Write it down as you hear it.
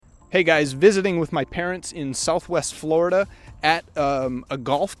Hey guys, visiting with my parents in Southwest Florida at a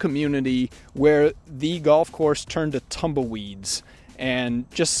golf community where the golf course turned to tumbleweeds, and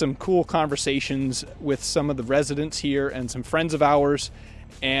just some cool conversations with some of the residents here and some friends of ours.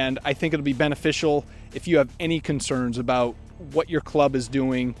 And I think it'll be beneficial if you have any concerns about what your club is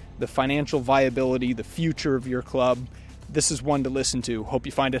doing, the financial viability, the future of your club. This is one to listen to. Hope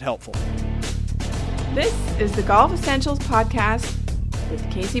you find it helpful. This is the Golf Essentials Podcast with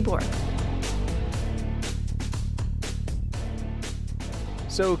Casey Bork.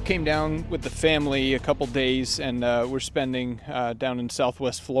 So came down with the family a couple days, and we're spending down in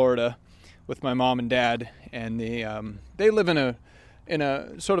Southwest Florida with my mom and dad, and they live in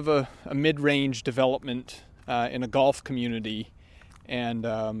a sort of a mid-range development in a golf community, and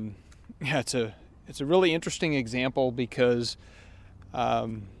it's a really interesting example because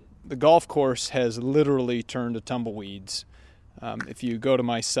the golf course has literally turned to tumbleweeds. If you go to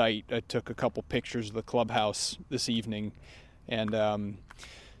my site, I took a couple pictures of the clubhouse this evening, and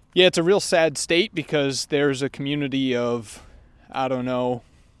it's a real sad state because there's a community of,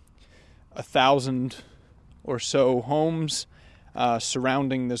 1,000 or so homes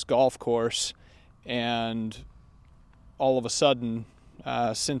surrounding this golf course, and all of a sudden,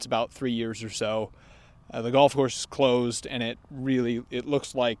 since about 3 years or so, the golf course is closed, and it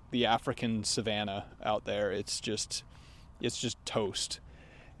looks like the African savanna out there. It's just toast.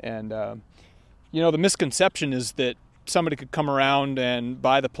 And the misconception is that somebody could come around and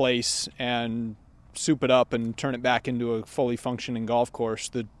buy the place and soup it up and turn it back into a fully functioning golf course.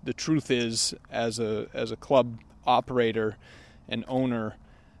 The truth is, as a club operator and owner,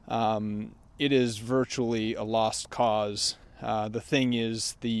 it is virtually a lost cause. The thing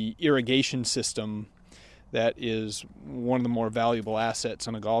is, the irrigation system that is one of the more valuable assets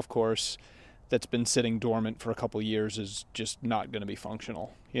on a golf course that's been sitting dormant for a couple of years is just not going to be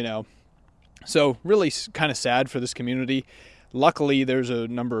functional, So really kind of sad for this community. Luckily, there's a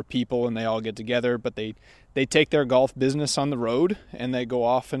number of people and they all get together, but they take their golf business on the road and they go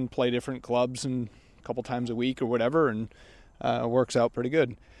off and play different clubs and a couple times a week or whatever, and it works out pretty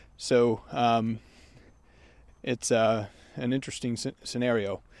good. So it's an interesting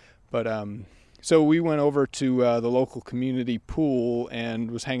scenario. But so we went over to the local community pool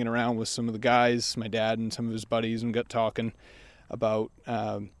and was hanging around with some of the guys, my dad and some of his buddies, and got talking about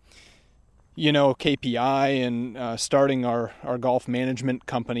KPI and starting our golf management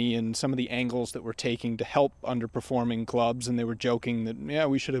company and some of the angles that we're taking to help underperforming clubs. And they were joking that,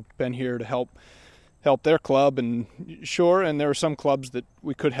 we should have been here to help their club. And sure, and there were some clubs that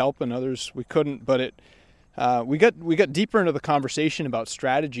we could help and others we couldn't. But we got deeper into the conversation about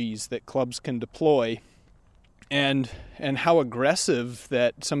strategies that clubs can deploy and how aggressive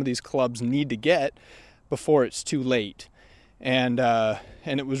that some of these clubs need to get before it's too late. And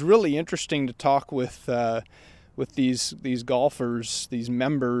it was really interesting to talk with these golfers, these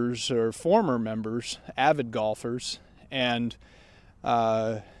members or former members, avid golfers, and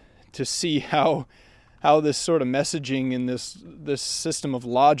to see how this sort of messaging and this system of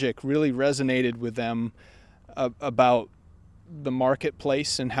logic really resonated with them about the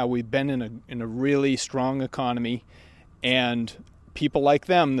marketplace and how we've been in a really strong economy, and people like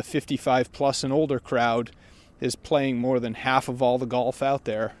them, the 55 plus and older crowd, is playing more than half of all the golf out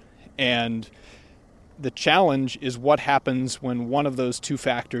there. And the challenge is what happens when one of those two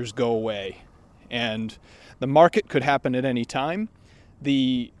factors go away. And the market could happen at any time.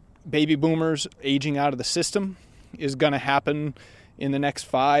 The baby boomers aging out of the system is going to happen in the next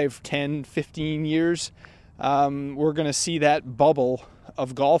 5, 10, 15 years. We're going to see that bubble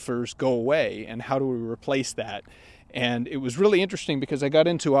of golfers go away, and how do we replace that? And it was really interesting because I got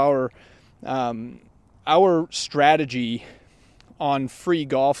into our strategy on free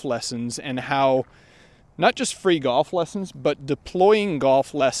golf lessons, and how not just free golf lessons, but deploying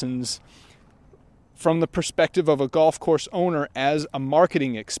golf lessons from the perspective of a golf course owner as a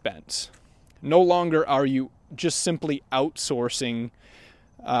marketing expense. No longer are you just simply outsourcing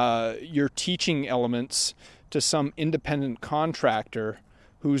your teaching elements to some independent contractor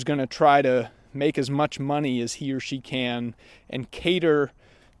who's going to try to make as much money as he or she can and cater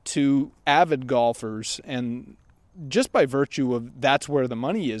to avid golfers. And just by virtue of that's where the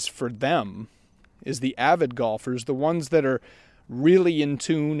money is for them, is the avid golfers, the ones that are really in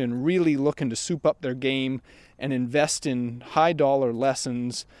tune and really looking to soup up their game and invest in high dollar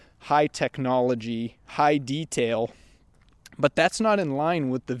lessons, high technology, high detail. But that's not in line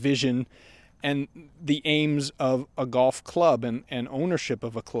with the vision and the aims of a golf club and ownership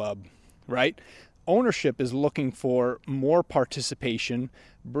of a club, right? Ownership is looking for more participation,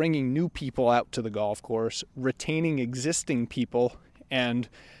 bringing new people out to the golf course, retaining existing people, and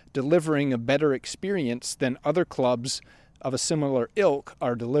delivering a better experience than other clubs of a similar ilk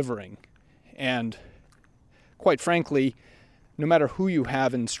are delivering. And quite frankly, no matter who you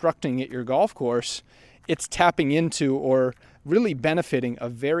have instructing at your golf course, it's tapping into or really benefiting a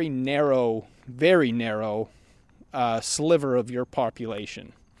very narrow sliver of your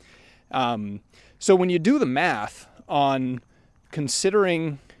population. So when you do the math on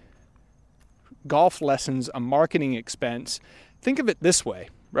considering golf lessons a marketing expense, think of it this way,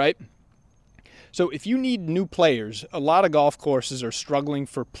 right? So if you need new players, a lot of golf courses are struggling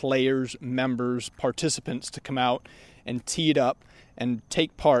for players, members, participants to come out and tee it up and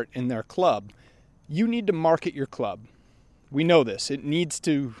take part in their club. You need to market your club. We know this. You need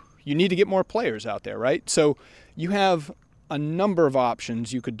to get more players out there, right? So you have a number of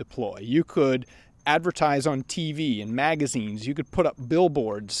options you could deploy. You could advertise on TV and magazines. You could put up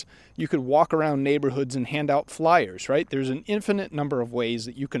billboards. You could walk around neighborhoods and hand out flyers, right? There's an infinite number of ways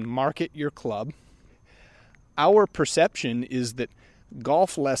that you can market your club. Our perception is that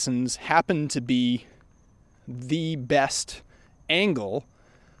golf lessons happen to be the best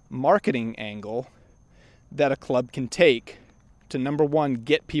marketing angle that a club can take to, number one,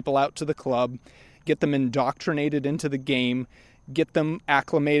 get people out to the club, get them indoctrinated into the game, get them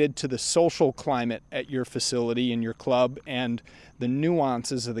acclimated to the social climate at your facility and your club and the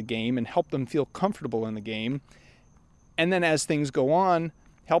nuances of the game, and help them feel comfortable in the game. And then as things go on,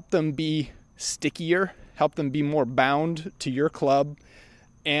 help them be stickier, help them be more bound to your club,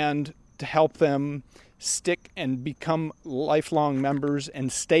 and to help them stick and become lifelong members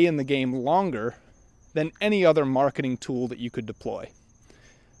and stay in the game longer than any other marketing tool that you could deploy,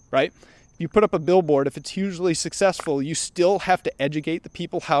 right? You put up a billboard, if it's hugely successful, you still have to educate the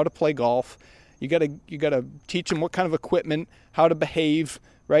people how to play golf. You gotta teach them what kind of equipment, how to behave,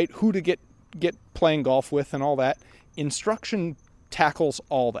 right? Who to get playing golf with and all that. Instruction tackles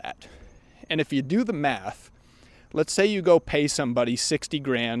all that. And if you do the math, let's say you go pay somebody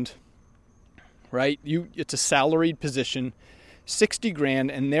 $60,000, right? It's a salaried position,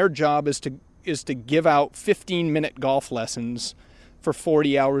 $60,000, and their job is to give out 15-minute golf lessons for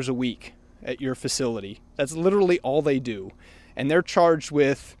 40 hours a week at your facility. That's literally all they do. And they're charged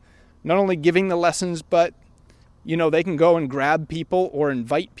with not only giving the lessons, but they can go and grab people or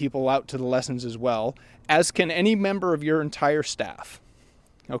invite people out to the lessons as well, as can any member of your entire staff.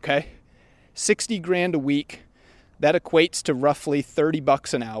 Okay? $60,000 a week, that equates to roughly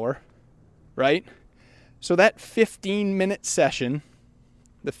 $30 an hour, right? So that 15-minute session,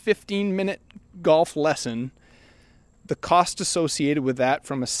 the 15-minute golf lesson, the cost associated with that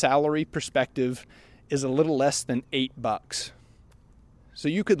from a salary perspective is a little less than $8. So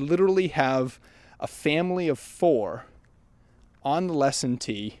you could literally have a family of 4 on the lesson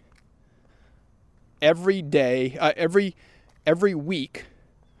tee every day, every week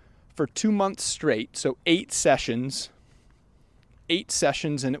for 2 months straight. So 8 sessions,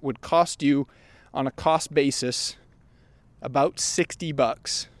 and it would cost you on a cost basis about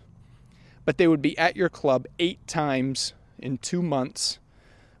 $60. But they would be at your club 8 times in 2 months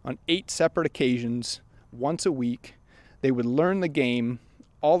on 8 separate occasions, once a week. They would learn the game.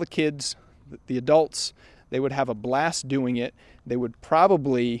 All the kids, the adults, they would have a blast doing it. They would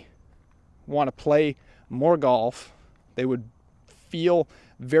probably want to play more golf. They would feel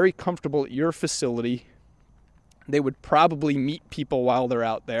very comfortable at your facility. They would probably meet people while they're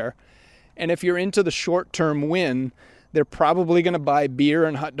out there. And if you're into the short-term win, they're probably going to buy beer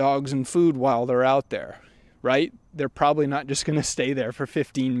and hot dogs and food while they're out there, right? They're probably not just going to stay there for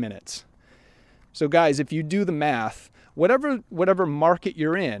 15 minutes. So guys, if you do the math, whatever market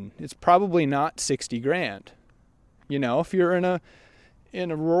you're in, it's probably not $60,000. If you're in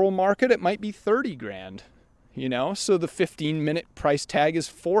a rural market, it might be $30,000. So the 15-minute price tag is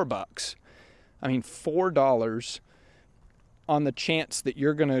 $4. I mean, $4 on the chance that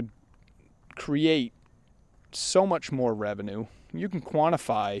you're going to create so much more revenue. You can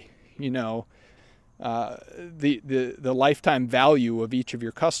quantify, the lifetime value of each of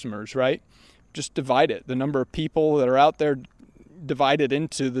your customers, right? Just divide it. The number of people that are out there, divide it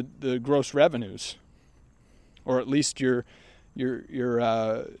into the gross revenues, or at least your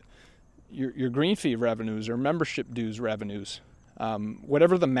green fee revenues or membership dues revenues.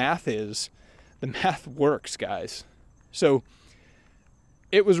 Whatever the math is, the math works, guys. So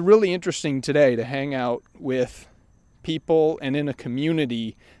it was really interesting today to hang out with people and in a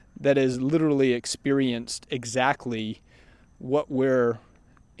community that has literally experienced exactly what we're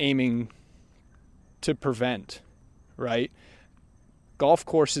aiming to prevent, right? Golf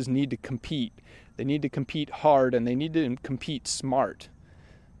courses need to compete. They need to compete hard, and they need to compete smart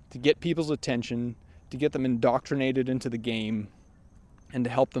to get people's attention, to get them indoctrinated into the game, and to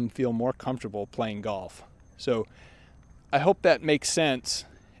help them feel more comfortable playing golf. So I hope that makes sense.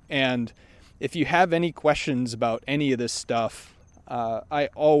 And if you have any questions about any of this stuff, I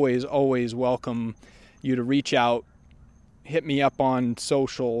always welcome you to reach out, hit me up on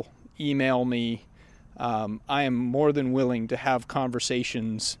social, email me. I am more than willing to have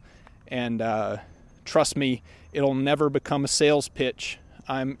conversations, and trust me, it'll never become a sales pitch.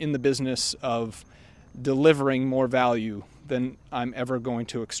 I'm in the business of delivering more value than I'm ever going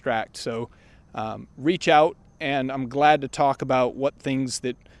to extract. So reach out, and I'm glad to talk about what things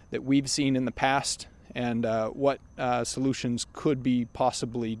that we've seen in the past and what solutions could be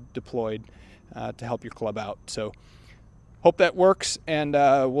possibly deployed to help your club out. So hope that works, and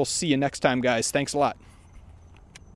we'll see you next time, guys. Thanks a lot.